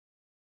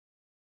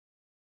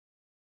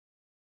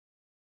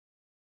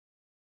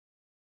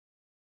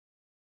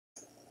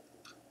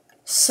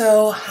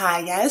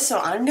Hi guys,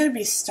 I'm gonna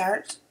be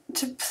start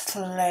to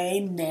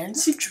play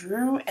Nancy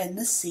Drew and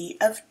the Sea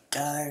of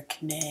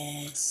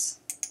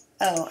Darkness.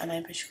 Oh, and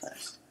I push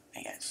close,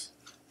 I guess.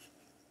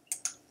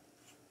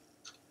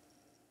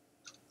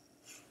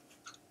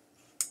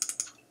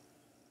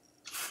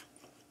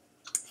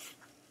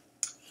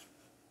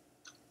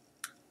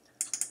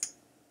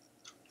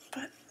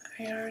 But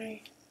I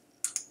already...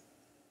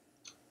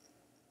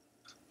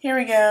 Here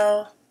we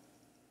go.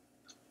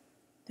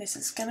 This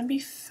is gonna be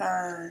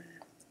fun.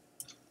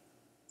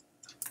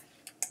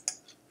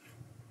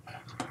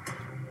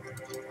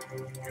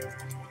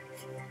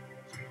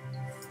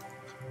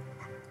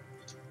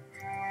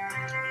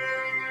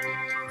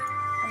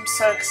 I'm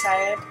so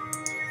excited.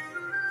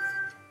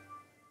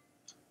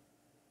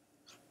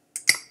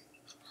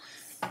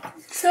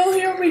 So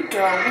here we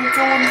go. We're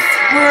going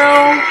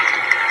through.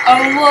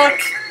 Oh look,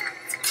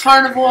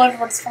 carnival.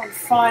 Everyone's having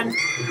fun,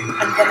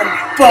 and then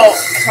a boat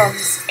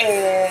comes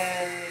in.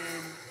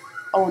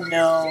 Oh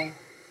no.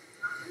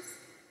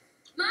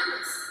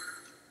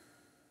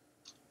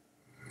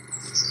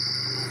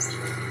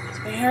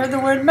 We heard the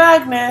word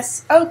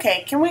Magnus.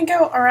 Okay, can we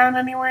go around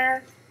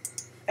anywhere?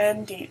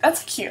 Indeed.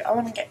 That's cute. I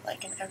want to get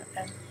like an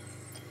M.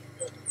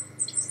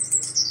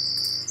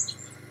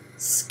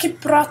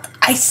 Skipbrot,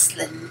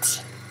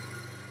 Iceland.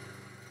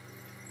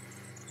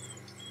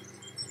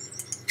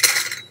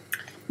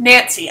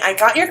 Nancy, I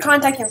got your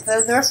contact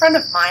info through a friend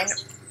of mine,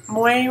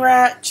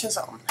 Moira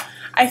Chisholm.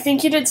 I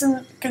think you did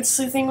some good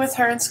sleuthing with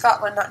her in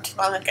Scotland not too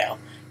long ago.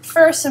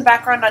 First, some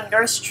background on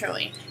yours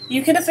truly.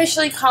 You can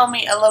officially call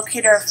me a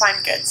locator of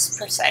fine goods,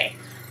 per se.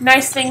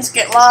 Nice things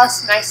get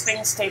lost, nice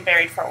things stay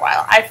buried for a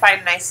while. I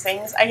find nice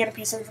things, I get a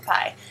piece of the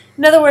pie.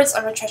 In other words,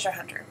 I'm a treasure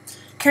hunter.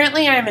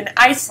 Currently, I am in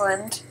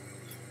Iceland,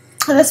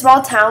 in a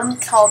small town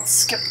called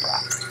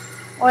Skipbrot.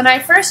 When I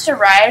first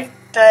arrived,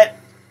 I'm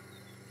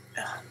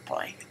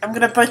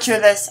gonna butcher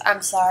this,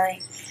 I'm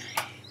sorry.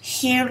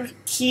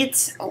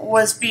 Heat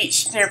was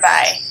beached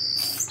nearby,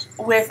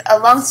 with a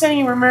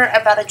long-standing rumor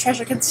about a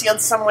treasure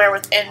concealed somewhere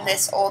within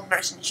this old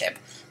merchant ship.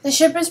 The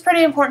ship is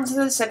pretty important to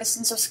the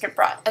citizens of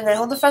Skipbrot, and they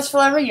hold a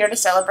festival every year to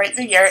celebrate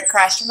the year it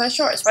crashed on their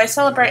shores. Why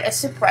celebrate a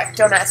shipwreck?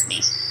 Don't ask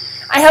me.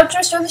 I helped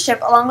restore the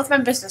ship along with my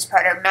business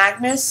partner,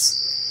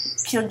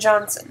 Magnus Peel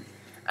Johnson,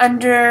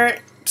 under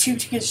two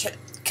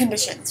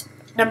conditions.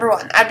 Number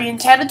 1, I'd be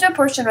entitled to a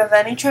portion of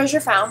any treasure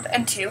found,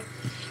 and 2,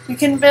 we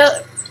can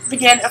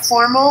begin a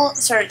formal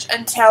search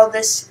until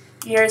this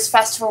year's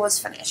festival was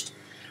finished.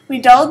 We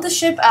dolled the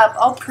ship up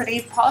all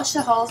pretty, polished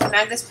the hulls, and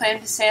Magnus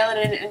planned to sail it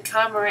in and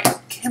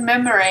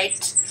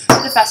commemorate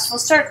the festival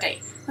start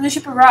date. When the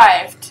ship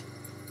arrived,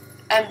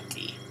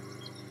 empty.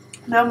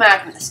 No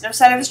Magnus, no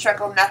sign of a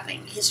struggle,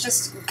 nothing. He's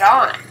just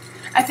gone.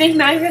 I think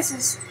Magnus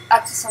is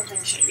up to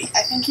something shady.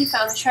 I think he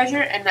found the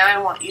treasure, and now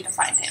I want you to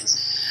find him.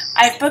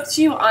 I've booked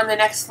you on the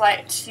next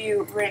flight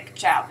to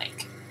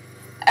Reykjavik.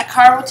 A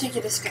car will take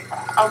you to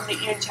Skipbrot. I'll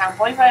meet you in town.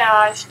 Bon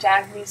voyage,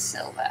 Dagny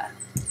Silva.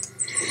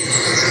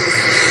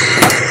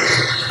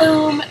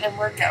 Boom, and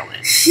we're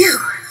going. Phew,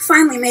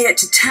 finally made it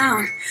to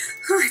town.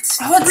 It's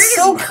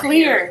so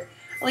clear.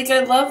 Like,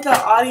 I love the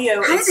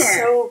audio. Hi it's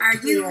there. So Are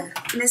clear.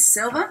 you Miss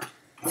Silva?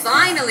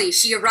 Finally,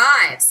 she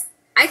arrives.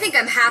 I think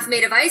I'm half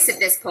made of ice at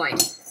this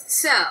point.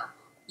 So,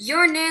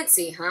 you're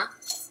Nancy, huh?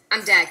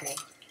 I'm Dagny.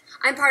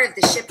 I'm part of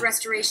the ship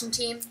restoration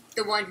team,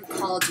 the one who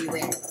called you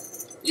in.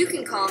 You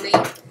can call me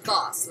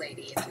Boss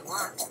Lady if you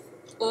want.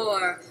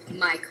 Or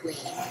my Queen.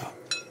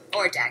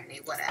 Or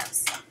Dagny,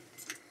 whatevs.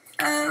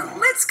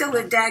 Let's go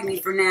with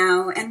Dagny for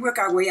now and work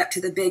our way up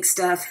to the big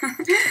stuff.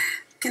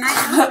 Can I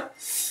help?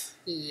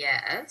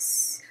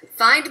 Yes.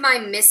 Find my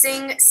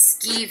missing,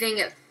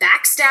 skeeving,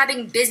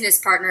 backstabbing business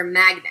partner,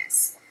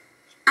 Magnus.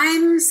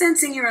 I'm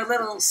sensing you're a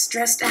little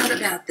stressed out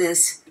about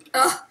this.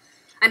 Ugh.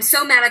 I'm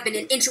so mad I've been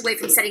an inch away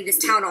from setting this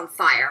town on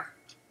fire.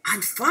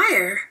 On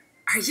fire?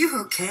 Are you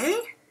okay?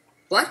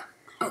 What?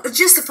 Oh,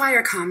 just the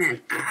fire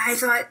comment. I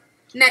thought...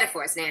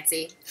 Metaphors,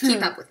 Nancy.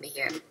 Keep up with me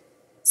here.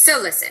 So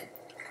listen.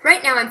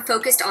 Right now I'm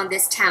focused on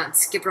this town,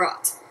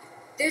 Skipbrot.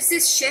 There's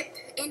this ship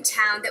in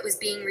town that was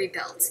being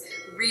rebuilt.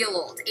 Real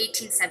old,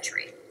 18th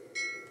century.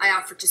 I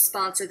offered to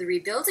sponsor the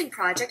rebuilding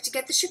project to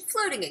get the ship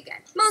floating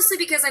again. Mostly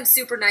because I'm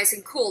super nice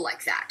and cool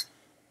like that.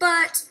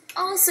 But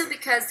also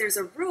because there's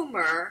a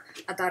rumor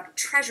about a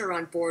treasure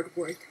on board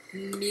worth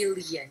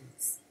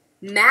millions.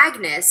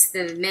 Magnus,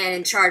 the man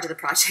in charge of the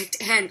project,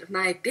 and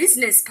my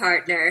business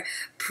partner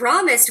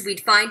promised we'd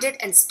find it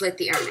and split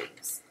the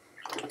earnings.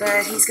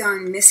 But he's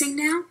gone missing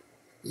now?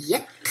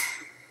 Yep.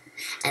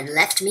 And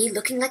left me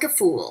looking like a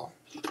fool.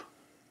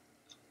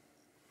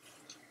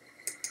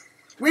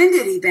 When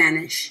did he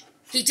vanish?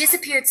 He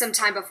disappeared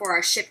sometime before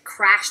our ship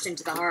crashed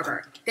into the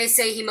harbor. They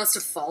say he must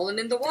have fallen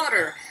in the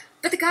water.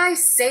 But the guy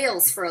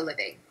sails for a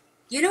living.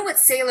 You know what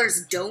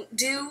sailors don't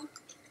do?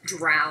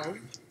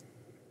 Drown.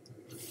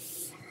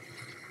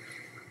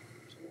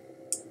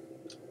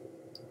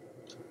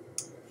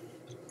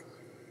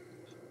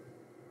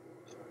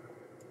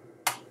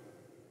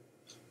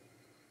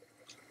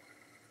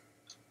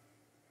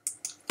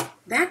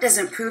 That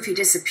doesn't prove he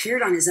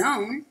disappeared on his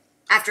own.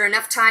 After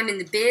enough time in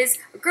the biz,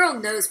 a girl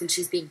knows when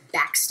she's being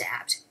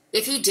backstabbed.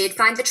 If he did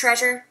find the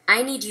treasure,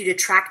 I need you to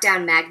track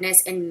down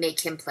Magnus and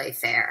make him play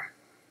fair.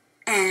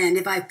 And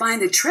if I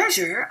find the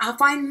treasure, I'll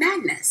find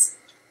Magnus.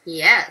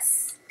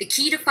 Yes. The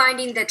key to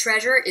finding the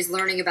treasure is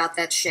learning about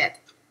that ship.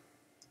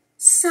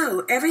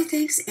 So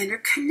everything's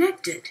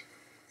interconnected.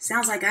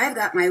 Sounds like I've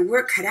got my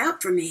work cut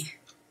out for me.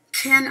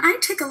 Can I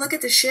take a look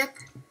at the ship?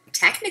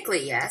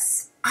 Technically,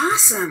 yes.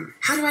 Awesome.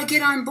 How do I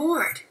get on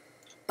board?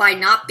 By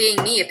not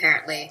being me,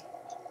 apparently.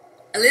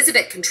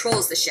 Elizabeth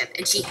controls the ship,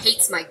 and she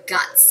hates my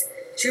guts.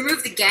 She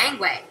removed the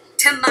gangway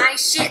to my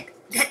ship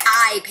that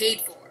I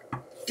paid for.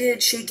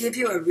 Did she give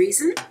you a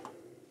reason?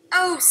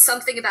 Oh,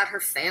 something about her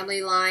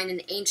family line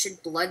and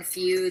ancient blood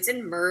feuds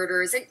and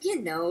murders and,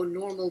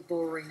 normal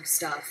boring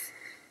stuff.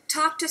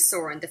 Talk to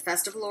Soren, the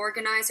festival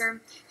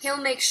organizer. He'll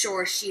make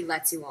sure she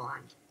lets you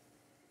on.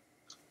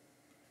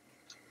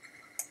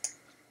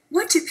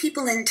 What do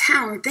people in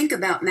town think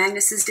about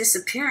Magnus's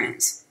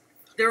disappearance?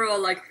 They're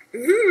all like,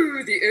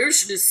 ooh, the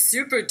ocean is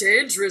super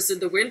dangerous in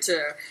the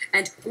winter,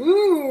 and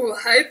ooh,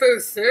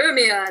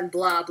 hypothermia, and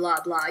blah, blah,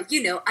 blah.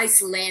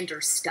 Icelander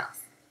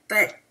stuff.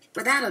 But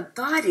without a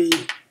body,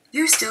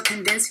 you're still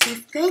convinced he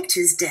faked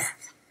his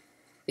death.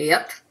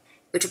 Yep,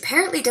 which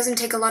apparently doesn't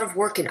take a lot of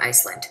work in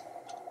Iceland.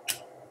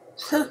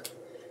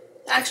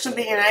 Actually,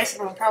 being in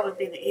Iceland would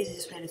probably be the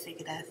easiest way to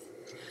fake a death.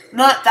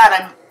 Not that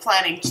I'm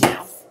planning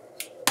to,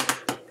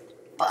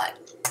 but...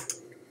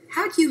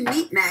 How'd you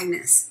meet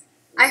Magnus?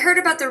 I heard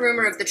about the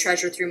rumor of the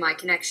treasure through my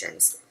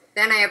connections.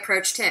 Then I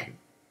approached him.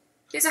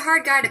 He's a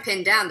hard guy to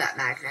pin down, that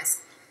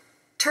Magnus.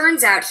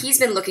 Turns out he's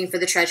been looking for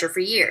the treasure for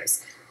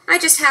years. I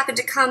just happened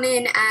to come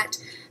in at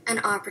an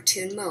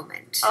opportune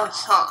moment.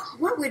 Uh-huh.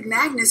 What would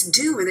Magnus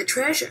do with the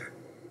treasure?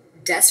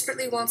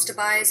 Desperately wants to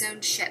buy his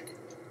own ship.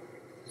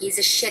 He's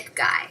a ship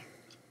guy.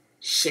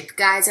 Ship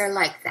guys are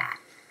like that.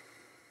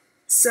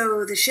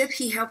 So the ship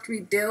he helped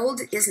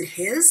rebuild isn't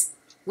his?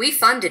 We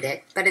funded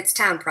it, but it's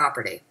town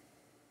property.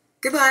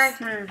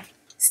 Goodbye.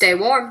 Stay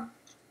warm.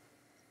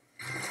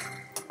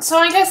 So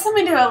I guess let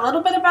me do a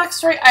little bit of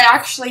backstory. I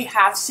actually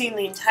have seen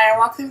the entire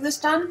walkthrough of this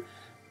done,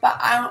 but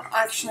I don't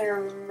actually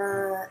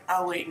remember...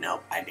 Oh, wait,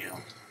 no, I do.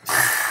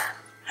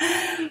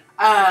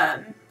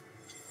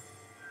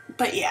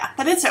 But yeah,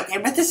 but it's okay.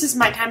 But this is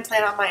my time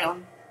playing on my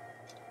own.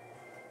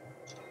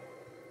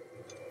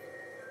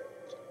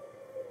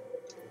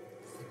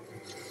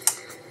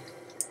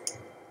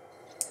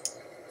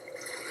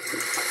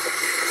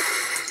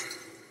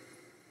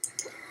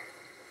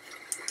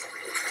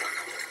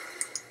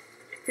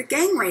 The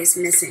gangway's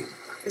missing.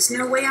 There's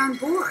no way on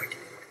board.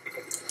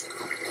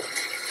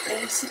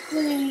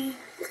 Basically...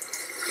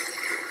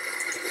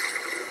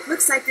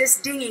 Looks like this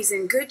dinghy's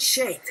in good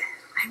shape.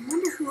 I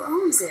wonder who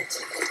owns it.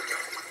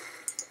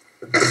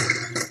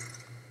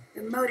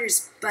 The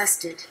motor's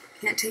busted.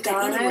 Can't take it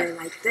Darn anywhere it.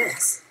 like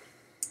this.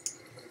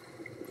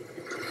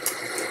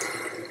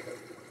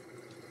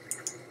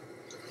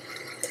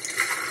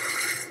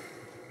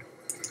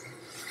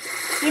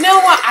 You know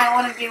what I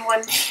want to do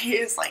one day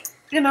is, like,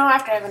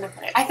 after I have enough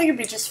money, I think it'd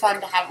be just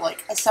fun to have,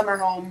 like, a summer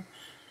home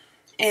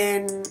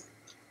in,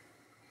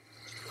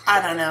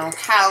 I don't know,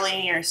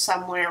 Cali or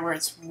somewhere where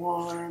it's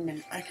warm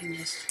and I can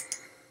just...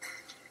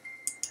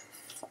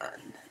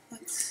 Fun.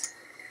 Let's...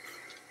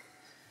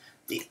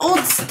 The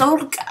old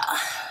Stolka.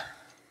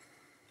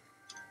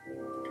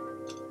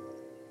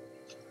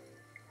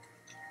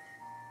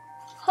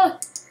 Huh.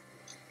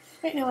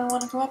 Wait, no, I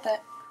want to go up it.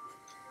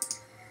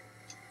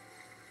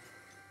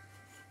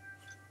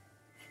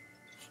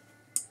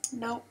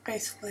 Nope,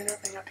 basically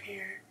nothing up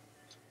here.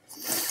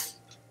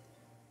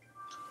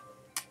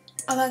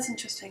 Oh, that's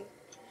interesting.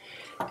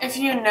 If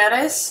you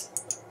notice...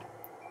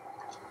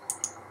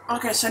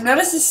 Okay, so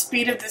notice the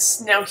speed of the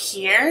snow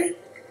here.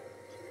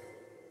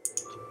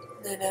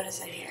 And then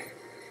notice it here.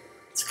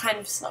 It's kind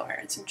of slower.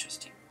 It's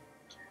interesting.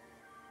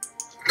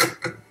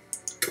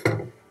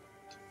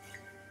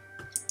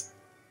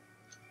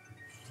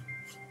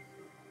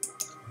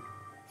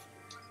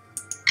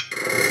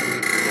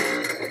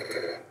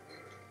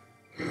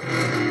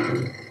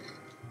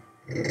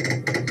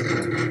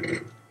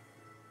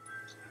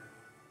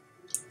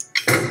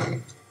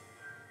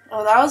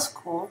 Oh, that was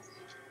cool.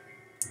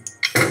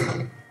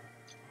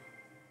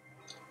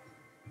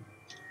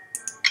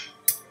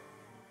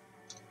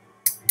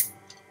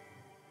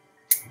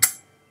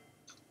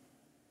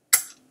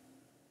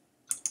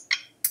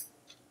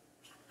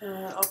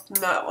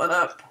 Open that one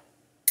up.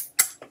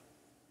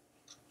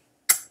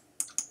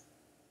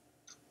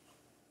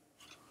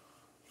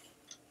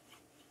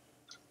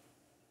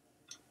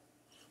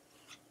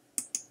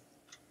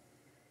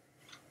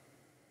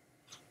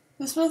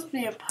 This must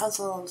be a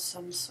puzzle of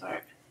some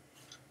sort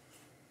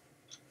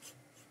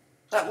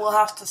that we'll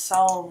have to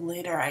solve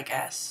later, I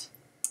guess.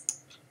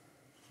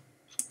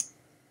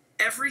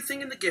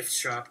 Everything in the gift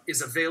shop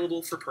is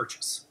available for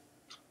purchase.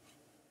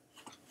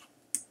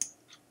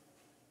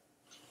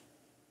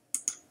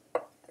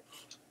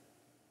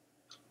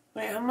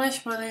 Wait, how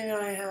much money do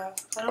I have?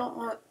 I don't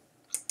want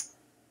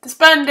to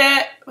spend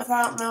it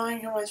without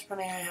knowing how much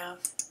money I have.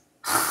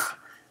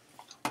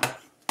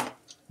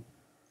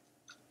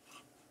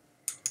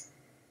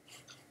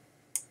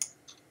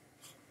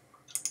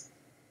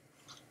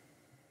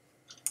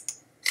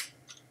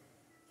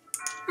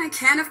 I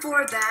can't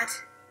afford that.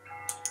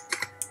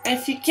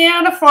 If you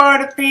can't afford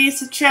a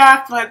piece of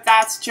chocolate,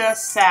 that's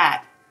just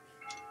sad.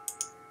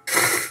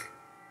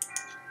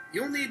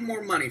 You'll need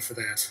more money for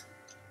that.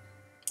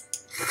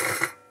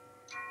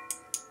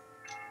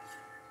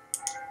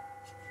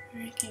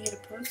 Maybe I can get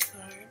a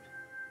postcard.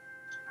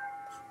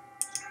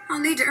 I'll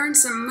need to earn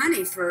some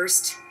money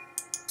first.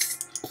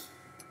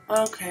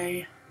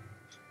 Okay.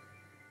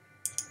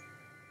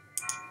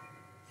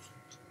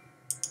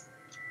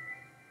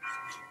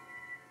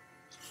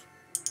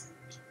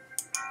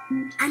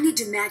 I need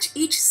to match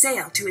each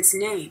sale to its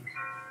name.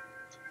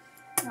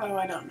 Oh,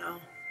 I don't know.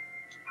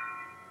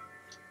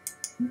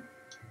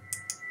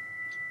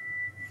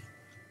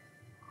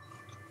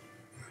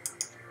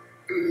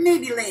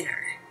 Maybe later.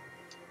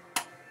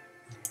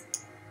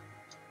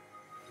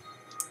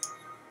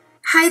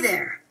 Hi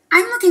there.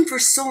 I'm looking for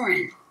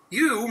Soren.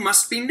 You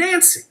must be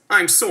Nancy.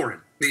 I'm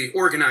Soren, the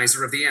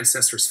organizer of the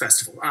Ancestors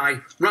Festival.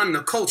 I run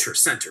the Culture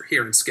Center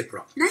here in Skip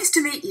Rock. Nice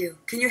to meet you.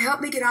 Can you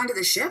help me get onto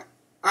the ship?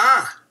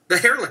 Ah, the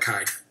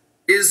Herlichide.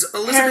 Is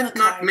Elizabeth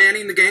not Herlichide.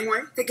 manning the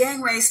gangway? The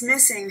gangway's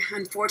missing,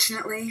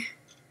 unfortunately.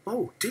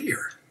 Oh,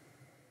 dear.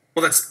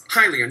 Well, that's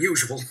highly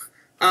unusual.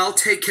 I'll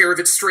take care of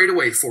it straight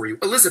away for you.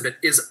 Elizabeth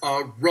is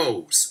a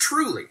rose,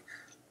 truly.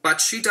 But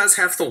she does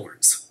have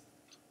thorns.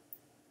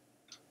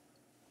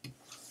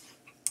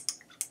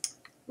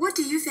 What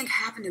do you think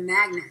happened to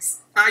Magnus?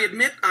 I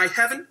admit I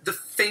haven't the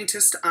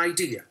faintest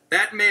idea.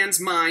 That man's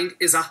mind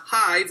is a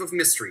hive of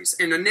mysteries,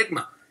 an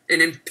enigma,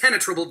 an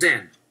impenetrable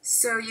den.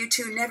 So you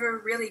two never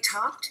really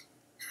talked?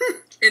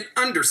 An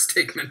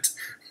understatement.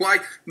 Why,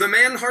 the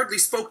man hardly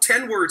spoke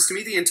 10 words to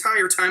me the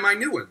entire time I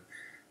knew him.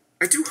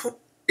 I do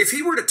hope, if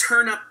he were to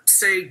turn up,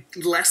 say,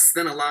 less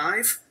than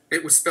alive,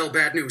 it would spell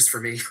bad news for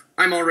me.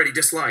 I'm already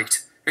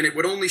disliked, and it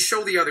would only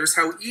show the others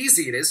how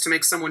easy it is to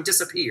make someone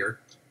disappear.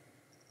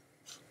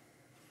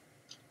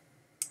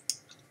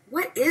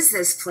 What is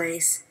this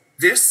place?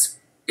 This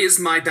is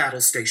my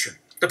battle station.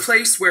 The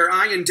place where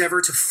I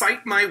endeavor to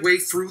fight my way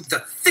through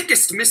the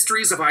thickest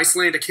mysteries of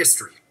Icelandic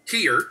history.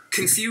 Here,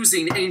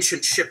 confusing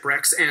ancient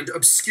shipwrecks and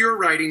obscure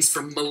writings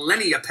from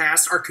millennia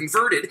past are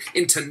converted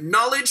into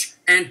knowledge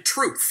and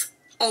truth.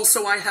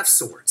 Also, I have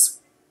swords.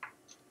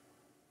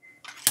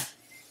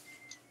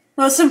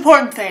 Most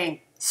important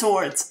thing,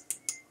 swords.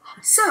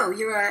 So,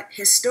 you're a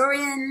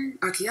historian,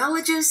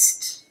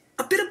 archaeologist?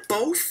 A bit of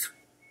both.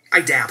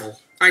 I dabble.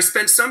 I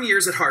spent some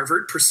years at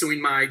Harvard pursuing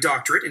my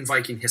doctorate in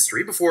Viking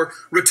history before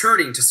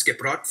returning to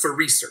Skiprot for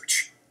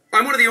research.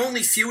 I'm one of the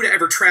only few to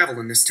ever travel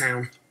in this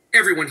town.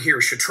 Everyone here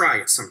should try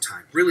it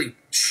sometime. Really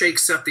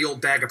shakes up the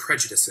old bag of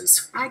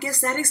prejudices. I guess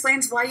that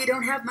explains why you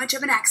don't have much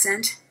of an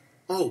accent.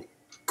 Oh,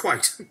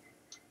 quite.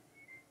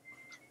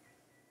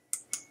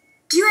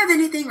 Do you have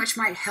anything which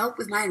might help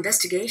with my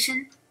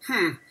investigation?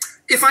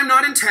 If I'm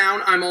not in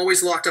town, I'm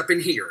always locked up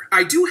in here.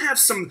 I do have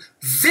some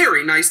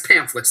very nice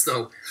pamphlets,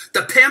 though.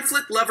 The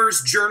Pamphlet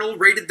Lovers Journal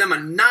rated them a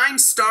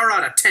 9-star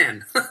out of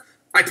 10.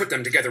 I put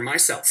them together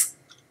myself.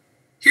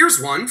 Here's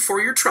one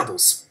for your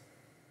troubles.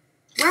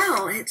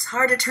 Well, it's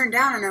hard to turn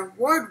down an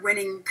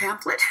award-winning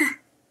pamphlet.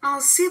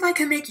 I'll see if I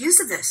can make use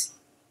of this.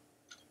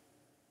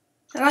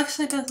 It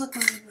actually does look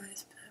like a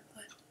nice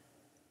pamphlet.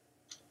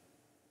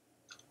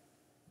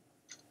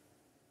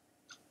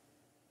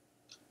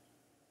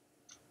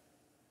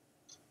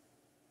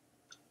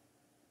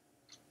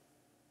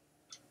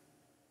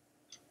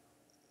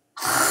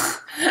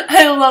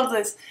 I love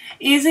this.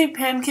 Easy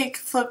pancake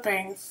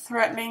flipping,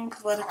 threatening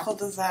political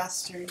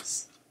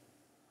disasters.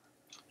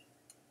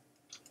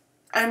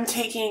 I'm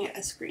taking a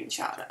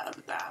screenshot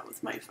of that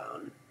with my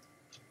phone.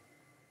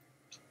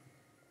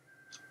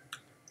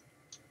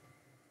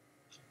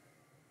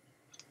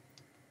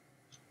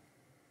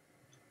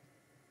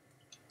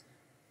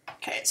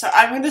 Okay, so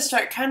I'm going to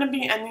start kind of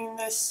be ending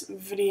this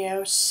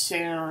video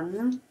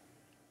soon.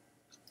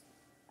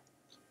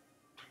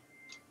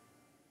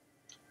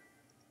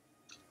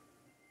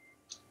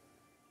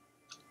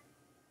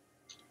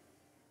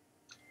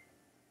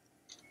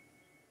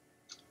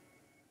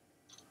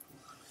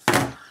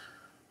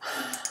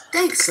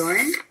 Thanks,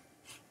 Soren.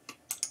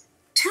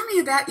 Tell me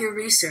about your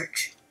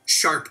research.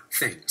 Sharp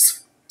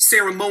things.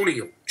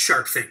 Ceremonial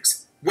sharp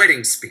things.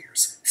 Wedding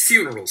spears,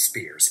 funeral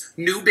spears,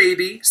 new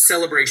baby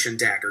celebration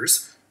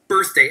daggers,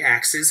 birthday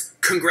axes,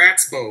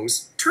 congrats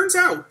bows. Turns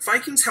out,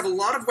 Vikings have a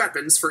lot of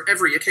weapons for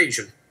every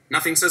occasion.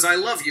 Nothing says I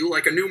love you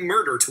like a new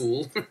murder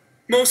tool.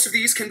 Most of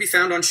these can be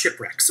found on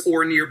shipwrecks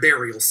or near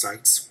burial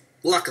sites.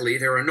 Luckily,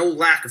 there are no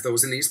lack of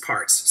those in these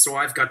parts, so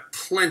I've got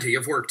plenty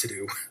of work to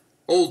do.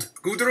 Old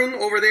Gudrun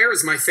over there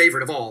is my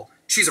favorite of all.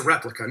 She's a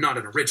replica, not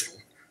an original.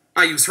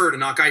 I use her to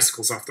knock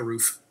icicles off the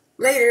roof.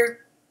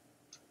 Later.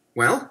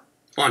 Well,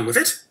 on with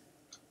it.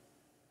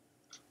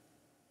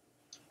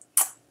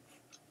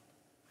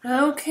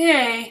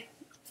 Okay.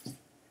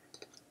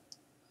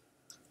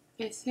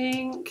 I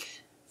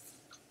think...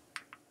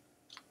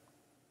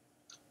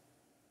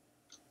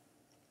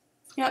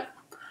 Yep.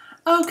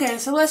 Okay,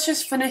 so let's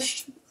just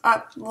finish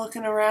up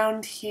looking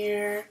around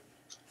here.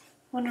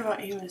 Wonder what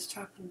he was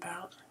talking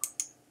about.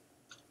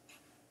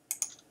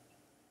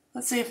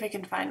 Let's see if we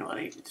can find what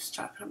he was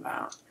talking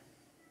about.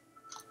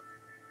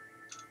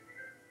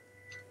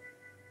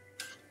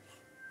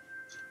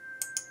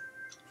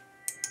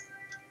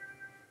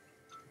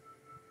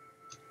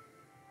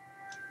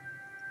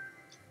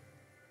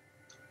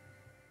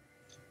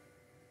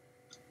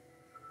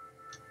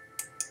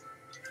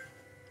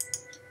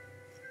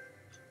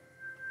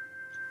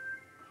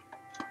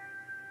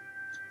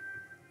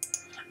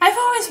 I've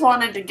always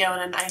wanted to go in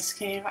an ice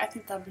cave. I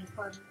think that'd be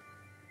fun.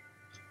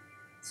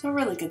 It's a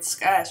really good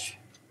sketch.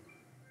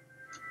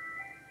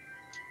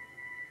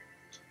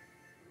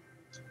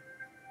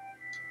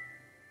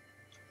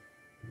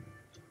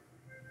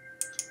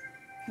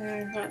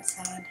 That's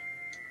sad.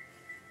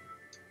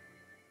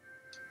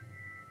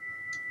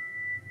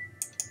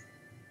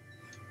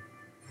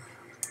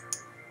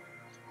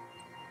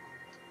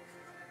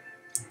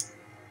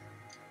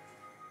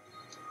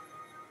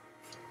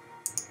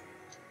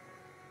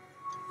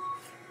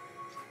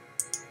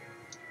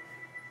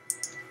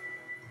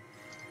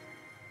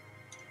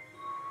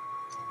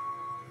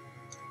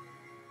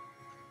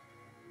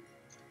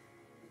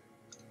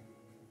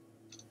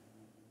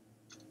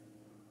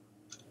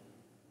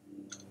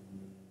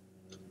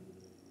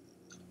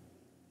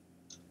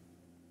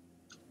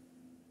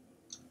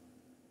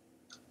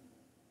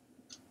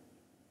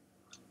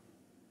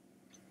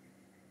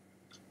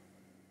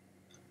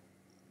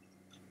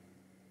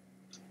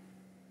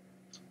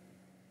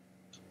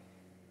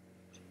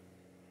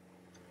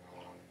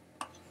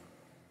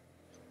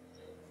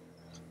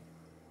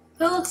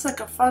 That looks like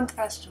a fun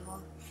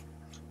festival.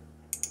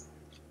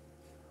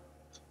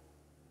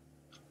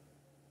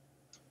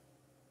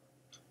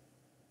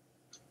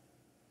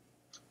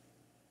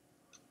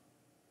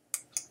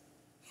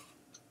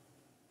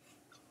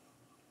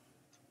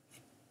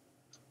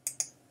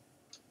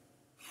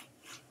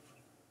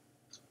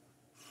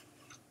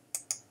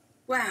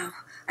 Wow,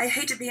 I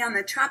hate to be on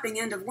the chopping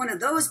end of one of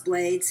those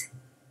blades.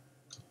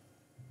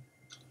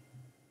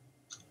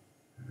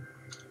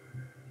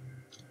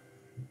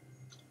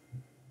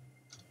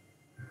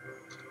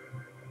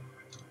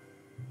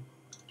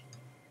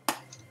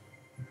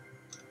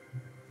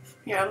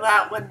 Yeah,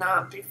 that would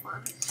not be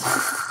fun.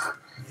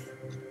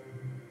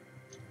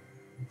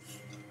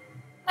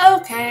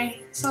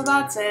 Okay, so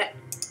that's it.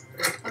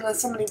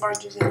 Unless somebody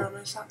barges in on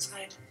us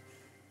outside.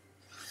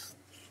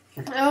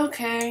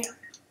 Okay.